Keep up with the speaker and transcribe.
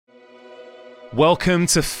Welcome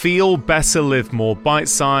to Feel Better, Live More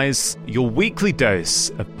Bite-Size, your weekly dose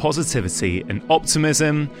of positivity and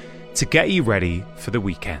optimism to get you ready for the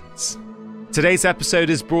weekends. Today's episode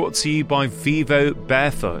is brought to you by Vivo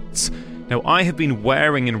Barefoot. Now, I have been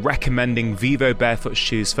wearing and recommending Vivo Barefoot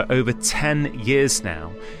shoes for over 10 years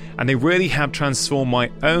now, and they really have transformed my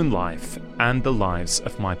own life and the lives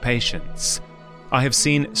of my patients. I have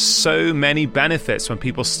seen so many benefits when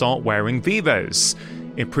people start wearing Vivos.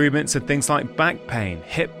 Improvements in things like back pain,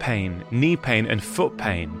 hip pain, knee pain, and foot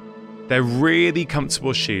pain. They're really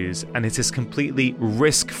comfortable shoes, and it is completely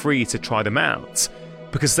risk-free to try them out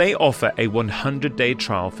because they offer a 100-day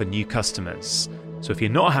trial for new customers. So if you're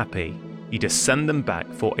not happy, you just send them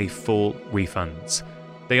back for a full refund.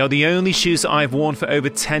 They are the only shoes that I've worn for over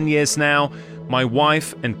 10 years now. My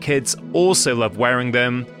wife and kids also love wearing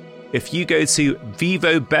them. If you go to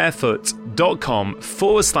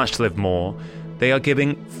vivobarefoot.com/livemore, they are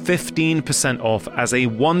giving 15% off as a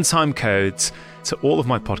one-time code to all of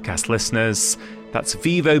my podcast listeners. That's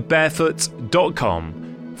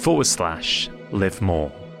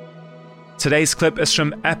vivobarefoot.com/livemore. Today's clip is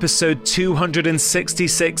from episode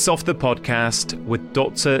 266 of the podcast with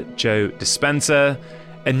Dr. Joe Dispenza,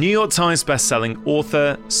 a New York Times bestselling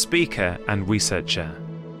author, speaker, and researcher.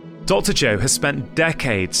 Dr. Joe has spent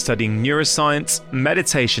decades studying neuroscience,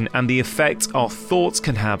 meditation, and the effect our thoughts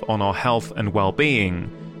can have on our health and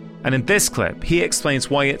well-being. And in this clip, he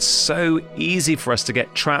explains why it's so easy for us to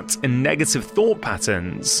get trapped in negative thought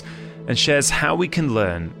patterns and shares how we can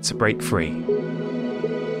learn to break free.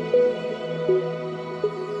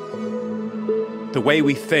 The way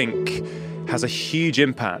we think has a huge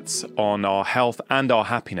impact on our health and our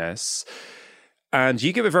happiness. And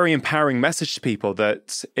you give a very empowering message to people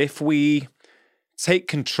that if we take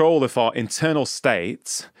control of our internal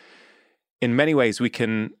state, in many ways we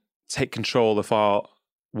can take control of our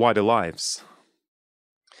wider lives.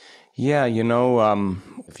 Yeah,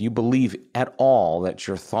 if you believe at all that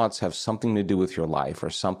your thoughts have something to do with your life or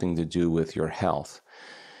something to do with your health,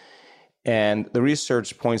 and the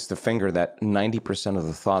research points the finger that 90% of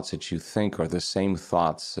the thoughts that you think are the same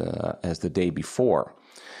thoughts as the day before.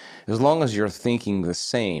 As long as you're thinking the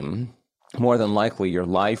same, more than likely your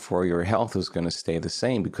life or your health is going to stay the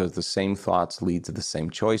same because the same thoughts lead to the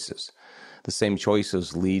same choices. The same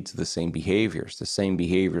choices lead to the same behaviors. The same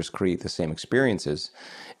behaviors create the same experiences.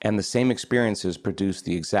 And the same experiences produce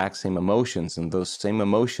the exact same emotions. And those same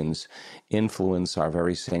emotions influence our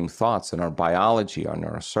very same thoughts. And our biology, our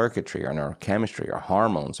neurocircuitry, our neurochemistry, our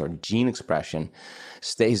hormones, our gene expression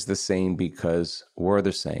stays the same because we're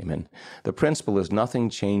the same. And the principle is nothing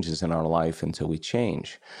changes in our life until we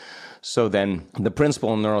change. So then the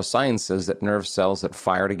principle in neuroscience says that nerve cells that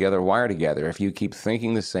fire together wire together. If you keep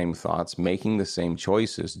thinking the same thoughts, making the same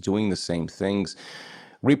choices, doing the same things,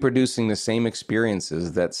 reproducing the same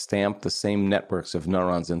experiences that stamp the same networks of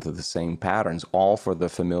neurons into the same patterns, all for the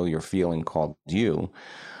familiar feeling called you,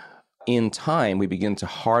 in time we begin to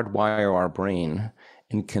hardwire our brain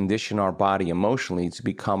and condition our body emotionally to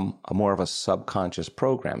become more of a subconscious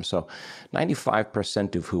program. So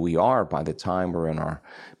 95% of who we are by the time we're in our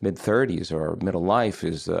mid-30s or middle life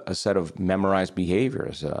is a set of memorized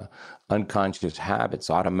behaviors, unconscious habits,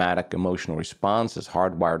 automatic emotional responses,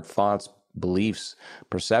 hardwired thoughts, beliefs,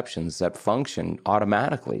 perceptions that function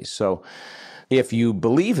automatically. So if you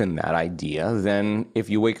believe in that idea, then if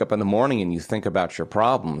you wake up in the morning and you think about your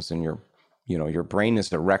problems and your brain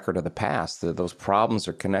is a record of the past. Those problems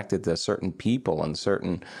are connected to certain people and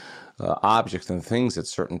certain objects and things at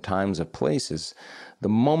certain times of places. The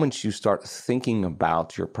moment you start thinking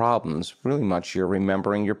about your problems, really much you're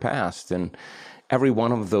remembering your past. And every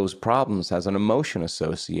one of those problems has an emotion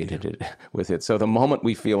associated with it. So the moment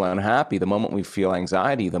we feel unhappy, the moment we feel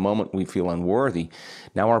anxiety, the moment we feel unworthy,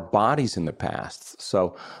 now our body's in the past.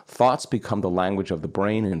 So thoughts become the language of the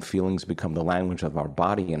brain and feelings become the language of our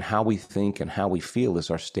body. And how we think and how we feel is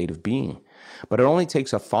our state of being. But it only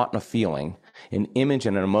takes a thought and a feeling, an image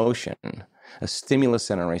and an emotion, a stimulus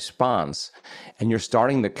and a response, and you're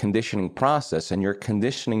starting the conditioning process and you're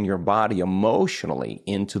conditioning your body emotionally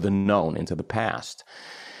into the known, into the past.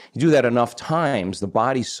 You do that enough times, the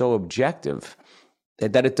body's so objective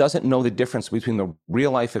that it doesn't know the difference between the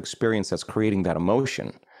real life experience that's creating that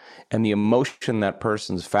emotion and the emotion that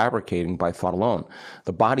person's fabricating by thought alone.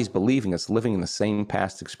 The body's believing it's living in the same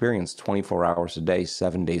past experience 24 hours a day,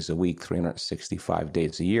 7 days a week, 365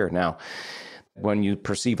 days a year. Now, when you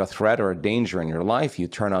perceive a threat or a danger in your life, you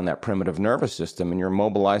turn on that primitive nervous system and you're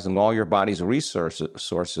mobilizing all your body's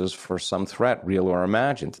resources for some threat, real or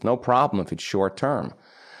imagined. No problem if it's short term.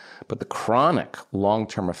 But the chronic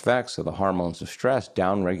long-term effects of the hormones of stress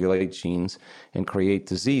downregulate genes and create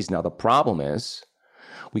disease. Now, the problem is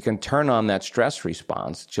we can turn on that stress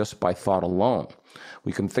response just by thought alone.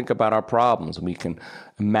 We can think about our problems. We can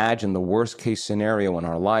imagine the worst case scenario in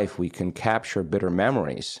our life. We can capture bitter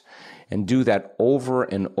memories and do that over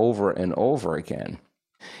and over and over again.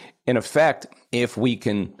 In effect, if we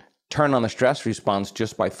can turn on the stress response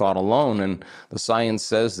just by thought alone, and the science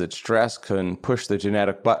says that stress can push the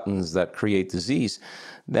genetic buttons that create disease,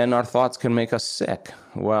 then our thoughts can make us sick.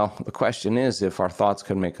 Well, the question is, if our thoughts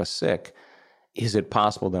can make us sick, is it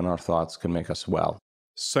possible then our thoughts can make us well?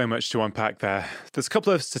 So much to unpack there. There's a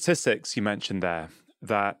couple of statistics you mentioned there,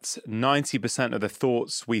 that 90% of the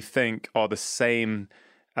thoughts we think are the same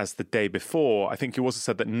as the day before. I think you also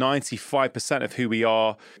said that 95% of who we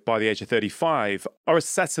are by the age of 35 are a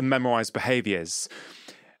set of memorized behaviors.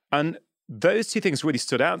 And those two things really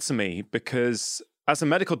stood out to me because as a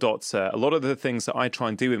medical doctor, a lot of the things that I try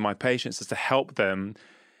and do with my patients is to help them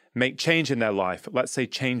make change in their life, let's say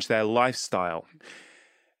change their lifestyle.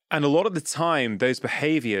 And a lot of the time, those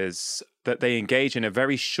behaviors that they engage in are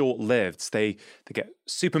very short-lived. They get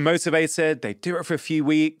super motivated, they do it for a few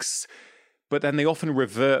weeks, but then they often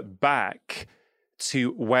revert back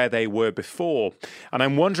to where they were before. And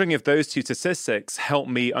I'm wondering if those two statistics help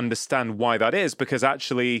me understand why that is, because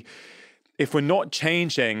actually, if we're not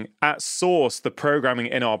changing at source the programming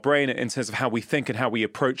in our brain in terms of how we think and how we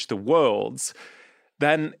approach the world,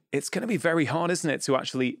 then it's going to be very hard, isn't it, to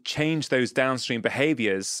actually change those downstream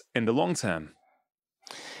behaviors in the long term?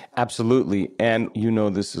 Absolutely. And you know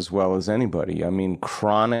this as well as anybody. I mean,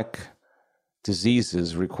 chronic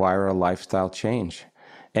diseases require a lifestyle change.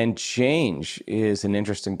 And change is an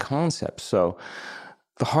interesting concept. So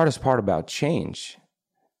the hardest part about change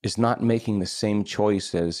is not making the same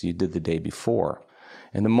choice as you did the day before.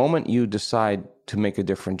 And the moment you decide to make a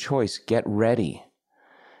different choice, get ready.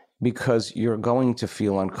 Because you're going to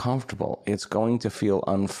feel uncomfortable. It's going to feel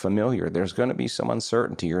unfamiliar. There's going to be some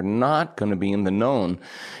uncertainty. You're not going to be in the known.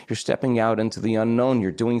 You're stepping out into the unknown.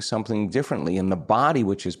 You're doing something differently. And the body,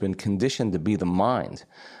 which has been conditioned to be the mind,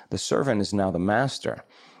 the servant is now the master.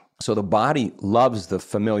 So the body loves the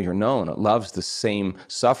familiar known. It loves the same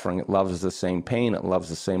suffering. It loves the same pain. It loves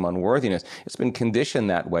the same unworthiness. It's been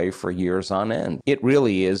conditioned that way for years on end. It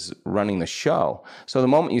really is running the show. So the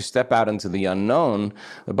moment you step out into the unknown,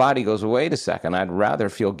 the body goes, wait a second, I'd rather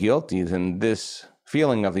feel guilty than this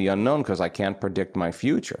feeling of the unknown because I can't predict my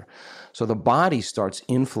future. So the body starts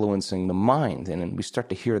influencing the mind, and we start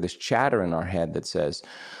to hear this chatter in our head that says,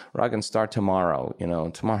 Ragan, start tomorrow.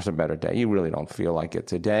 Tomorrow's a better day. You really don't feel like it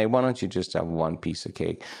today. Why don't you just have one piece of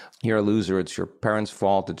cake? You're a loser. It's your parents'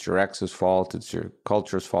 fault. It's your ex's fault. It's your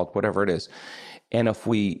culture's fault, whatever it is. And if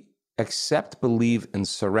we accept, believe, and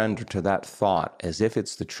surrender to that thought as if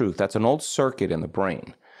it's the truth, that's an old circuit in the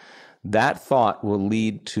brain. That thought will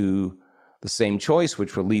lead to the same choice,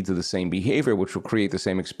 which will lead to the same behavior, which will create the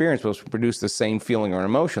same experience, which will produce the same feeling or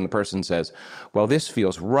emotion. The person says, well, this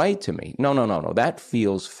feels right to me. No. That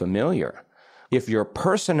feels familiar. If your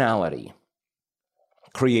personality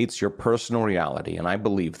creates your personal reality, and I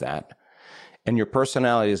believe that, and your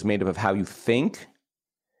personality is made up of how you think,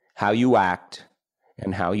 how you act,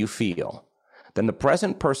 and how you feel, then the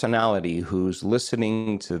present personality who's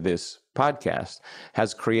listening to this podcast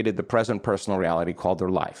has created the present personal reality called their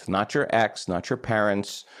life. Not your ex, not your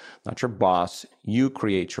parents, not your boss. You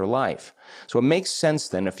create your life. So it makes sense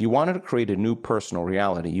then, if you wanted to create a new personal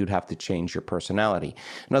reality, you'd have to change your personality.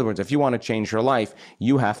 In other words, if you want to change your life,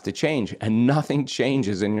 you have to change. And nothing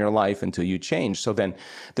changes in your life until you change. So then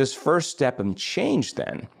this first step in change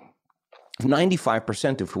then,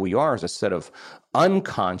 95% of who we are is a set of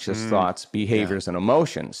unconscious thoughts, behaviors, and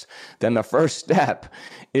emotions. Then the first step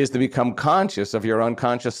is to become conscious of your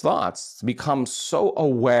unconscious thoughts, to become so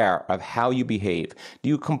aware of how you behave. Do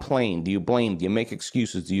you complain? Do you blame? Do you make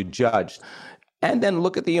excuses? Do you judge? And then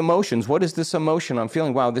look at the emotions. What is this emotion I'm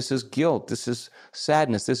feeling? Wow, this is guilt. This is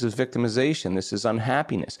sadness. This is victimization. This is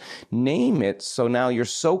unhappiness. Name it. So now you're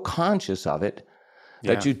so conscious of it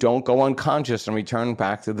that you don't go unconscious and return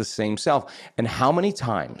back to the same self. And how many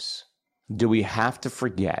times do we have to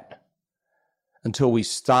forget until we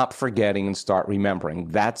stop forgetting and start remembering?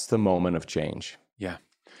 That's the moment of change. Yeah.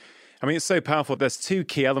 I mean, it's so powerful. There's two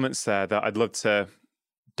key elements there that I'd love to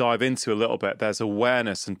dive into a little bit. There's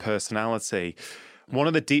awareness and personality. One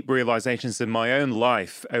of the deep realizations in my own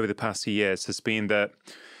life over the past few years has been that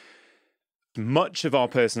much of our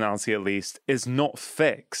personality, at least, is not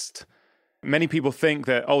fixed. Many people think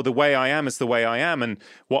that, the way I am is the way I am. And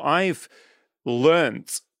what I've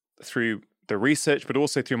learnt through the research, but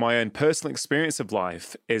also through my own personal experience of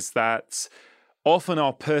life, is that often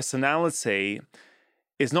our personality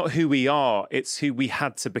is not who we are, it's who we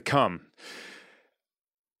had to become.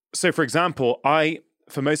 So, for example,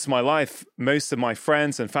 for most of my life, most of my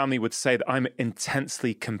friends and family would say that I'm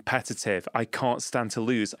intensely competitive. I can't stand to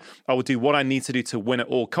lose. I will do what I need to do to win at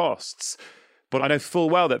all costs. But I know full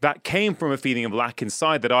well that that came from a feeling of lack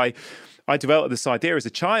inside, that I developed this idea as a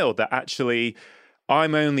child that actually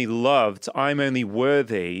I'm only loved, I'm only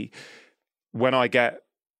worthy when I get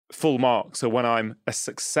full marks or when I'm a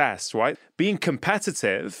success, right? Being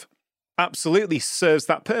competitive absolutely serves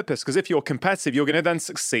that purpose, because if you're competitive, you're going to then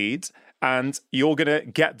succeed and you're going to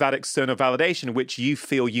get that external validation which you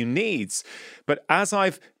feel you need. But as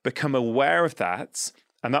I've become aware of that,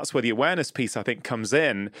 and that's where the awareness piece I think comes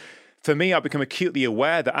in, for me, I've become acutely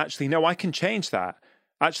aware that actually, no, I can change that.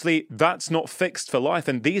 Actually, that's not fixed for life.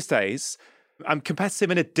 And these days, I'm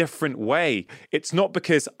competitive in a different way. It's not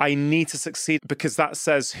because I need to succeed because that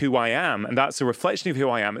says who I am and that's a reflection of who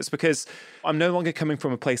I am. It's because I'm no longer coming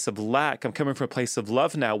from a place of lack. I'm coming from a place of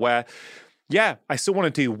love now where, yeah, I still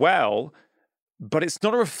want to do well, but it's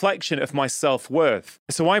not a reflection of my self-worth.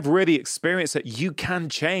 So I've really experienced that you can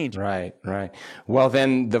change. Right. Well,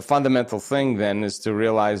 then the fundamental thing then is to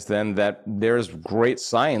realize then that there's great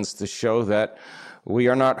science to show that we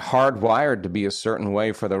are not hardwired to be a certain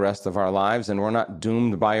way for the rest of our lives, and we're not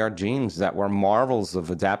doomed by our genes, that we're marvels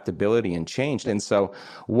of adaptability and change. And so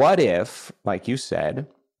what if, like you said,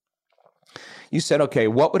 okay,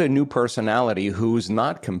 what would a new personality who's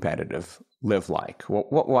not competitive live like?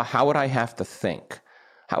 How would I have to think?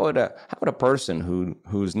 How would a person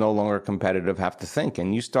who's no longer competitive have to think?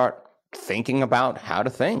 And you start thinking about how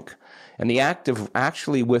to think. And the act of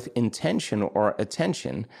actually with intention or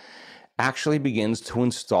attention actually begins to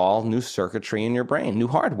install new circuitry in your brain, new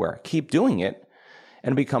hardware. Keep doing it,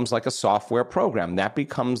 and it becomes like a software program. That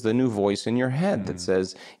becomes the new voice in your head that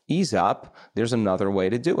says, ease up, there's another way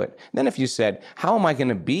to do it. Then if you said, how am I going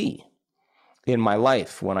to be in my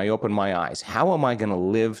life when I open my eyes? How am I going to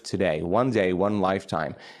live today, one day, one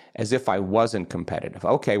lifetime, as if I wasn't competitive?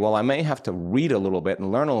 Okay, well, I may have to read a little bit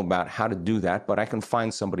and learn a little about how to do that, but I can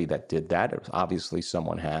find somebody that did that. Obviously,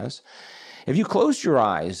 someone has. If you closed your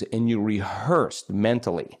eyes and you rehearsed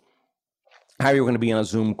mentally how you're going to be on a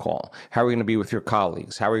Zoom call, how are you going to be with your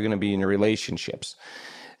colleagues, how are you going to be in your relationships,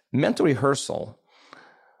 mental rehearsal,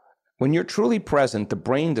 when you're truly present, the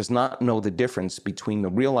brain does not know the difference between the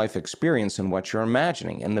real life experience and what you're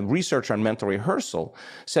imagining. And the research on mental rehearsal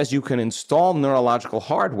says you can install neurological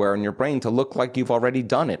hardware in your brain to look like you've already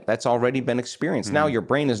done it. That's already been experienced. Now your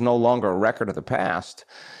brain is no longer a record of the past.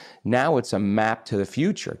 Now it's a map to the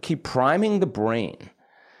future. Keep priming the brain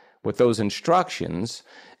with those instructions,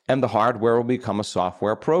 and the hardware will become a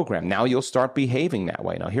software program. Now you'll start behaving that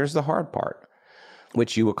way. Now here's the hard part,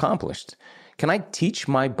 which you accomplished. Can I teach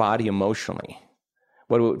my body emotionally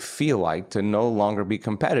what it would feel like to no longer be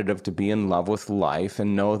competitive, to be in love with life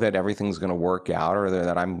and know that everything's going to work out, or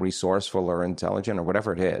that I'm resourceful or intelligent or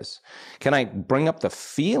whatever it is? Can I bring up the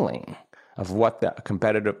feeling of what the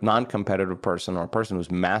competitive, non-competitive person or a person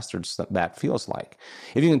who's mastered that feels like?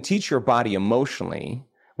 If you can teach your body emotionally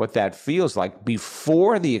what that feels like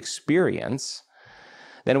before the experience,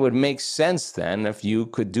 then it would make sense then if you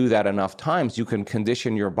could do that enough times, you can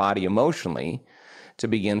condition your body emotionally to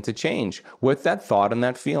begin to change with that thought and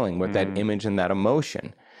that feeling, with that image and that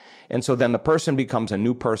emotion. And so then the person becomes a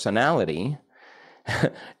new personality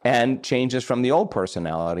and changes from the old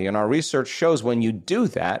personality. And our research shows when you do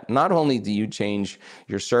that, not only do you change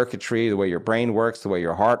your circuitry, the way your brain works, the way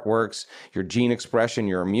your heart works, your gene expression,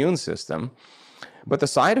 your immune system, but the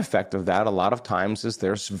side effect of that a lot of times is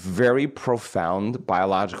there's very profound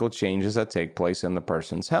biological changes that take place in the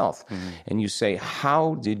person's health. And you say,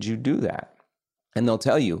 how did you do that? And they'll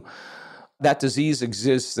tell you, that disease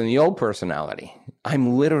exists in the old personality.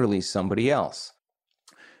 I'm literally somebody else.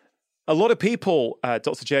 A lot of people,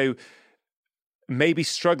 Dr. Joe, may be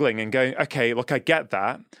struggling and going, okay, look, I get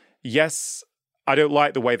that. Yes, I don't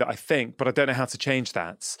like the way that I think, but I don't know how to change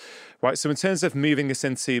that, right? So in terms of moving this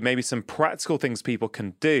into maybe some practical things people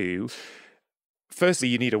can do, firstly,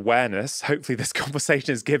 you need awareness. Hopefully this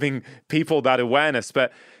conversation is giving people that awareness.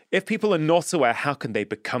 But if people are not aware, how can they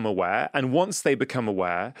become aware? And once they become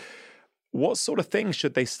aware, what sort of things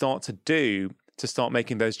should they start to do to start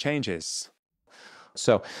making those changes?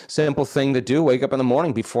 So simple thing to do, wake up in the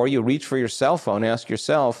morning before you reach for your cell phone, ask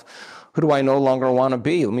yourself, who do I no longer want to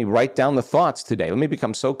be? Let me write down the thoughts today. Let me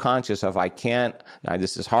become so conscious of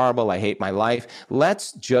this is horrible, I hate my life.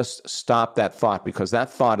 Let's just stop that thought, because that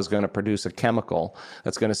thought is going to produce a chemical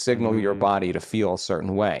that's going to signal your body to feel a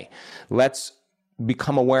certain way. Let's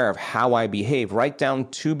become aware of how I behave. Write down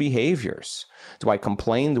 2 behaviors. Do I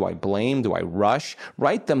complain? Do I blame? Do I rush?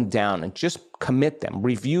 Write them down and just commit them.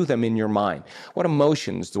 Review them in your mind. What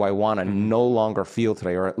emotions do I want to no longer feel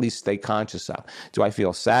today, or at least stay conscious of? Do I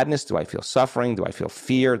feel sadness? Do I feel suffering? Do I feel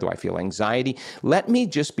fear? Do I feel anxiety? Let me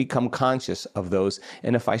just become conscious of those.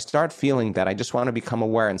 And if I start feeling that, I just want to become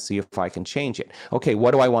aware and see if I can change it. Okay,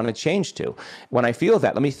 what do I want to change to? When I feel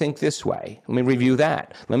that, let me think this way. Let me review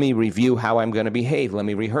that. Let me review how I'm going to behave. Let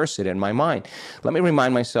me rehearse it in my mind. Let me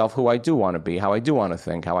remind myself who I do want to be, how I do want to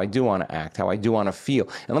think, how I do want to act, how I do want to feel.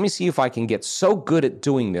 And let me see if I can get so good at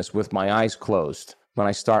doing this with my eyes closed when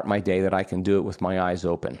I start my day that I can do it with my eyes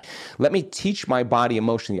open. Let me teach my body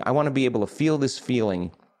emotionally. I want to be able to feel this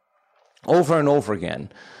feeling over and over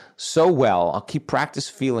again so well. I'll keep practice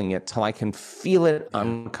feeling it till I can feel it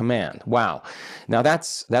on command. Wow. Now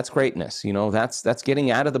that's greatness. You know, that's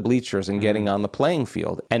getting out of the bleachers and getting on the playing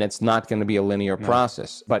field. And it's not going to be a linear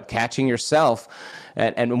process, but catching yourself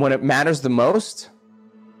and when it matters the most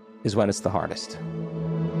is when it's the hardest.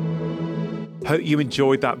 Hope you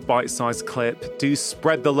enjoyed that bite-sized clip. Do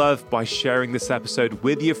spread the love by sharing this episode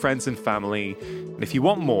with your friends and family. And if you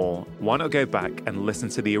want more, why not go back and listen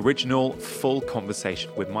to the original full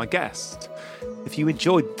conversation with my guest? If you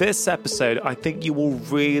enjoyed this episode, I think you will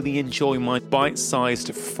really enjoy my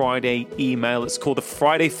bite-sized Friday email. It's called the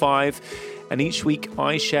Friday 5, and each week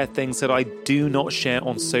I share things that I do not share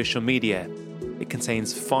on social media. It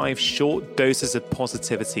contains 5 short doses of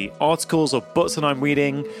positivity, articles or books that I'm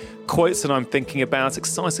reading, quotes that I'm thinking about,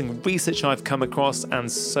 exciting research I've come across,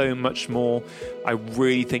 and so much more. I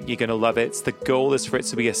really think you're going to love it. The goal is for it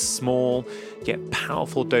to be a small yet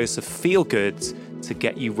powerful dose of feel-good to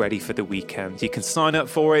get you ready for the weekend. You can sign up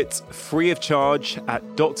for it free of charge at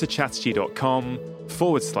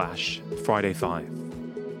drchatterjee.com/Friday5.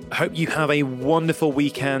 I hope you have a wonderful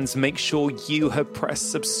weekend. Make sure you have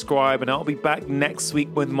pressed subscribe, and I'll be back next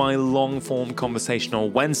week with my long-form conversation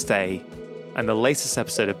on Wednesday and the latest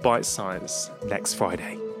episode of Bite Size next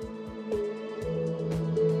Friday.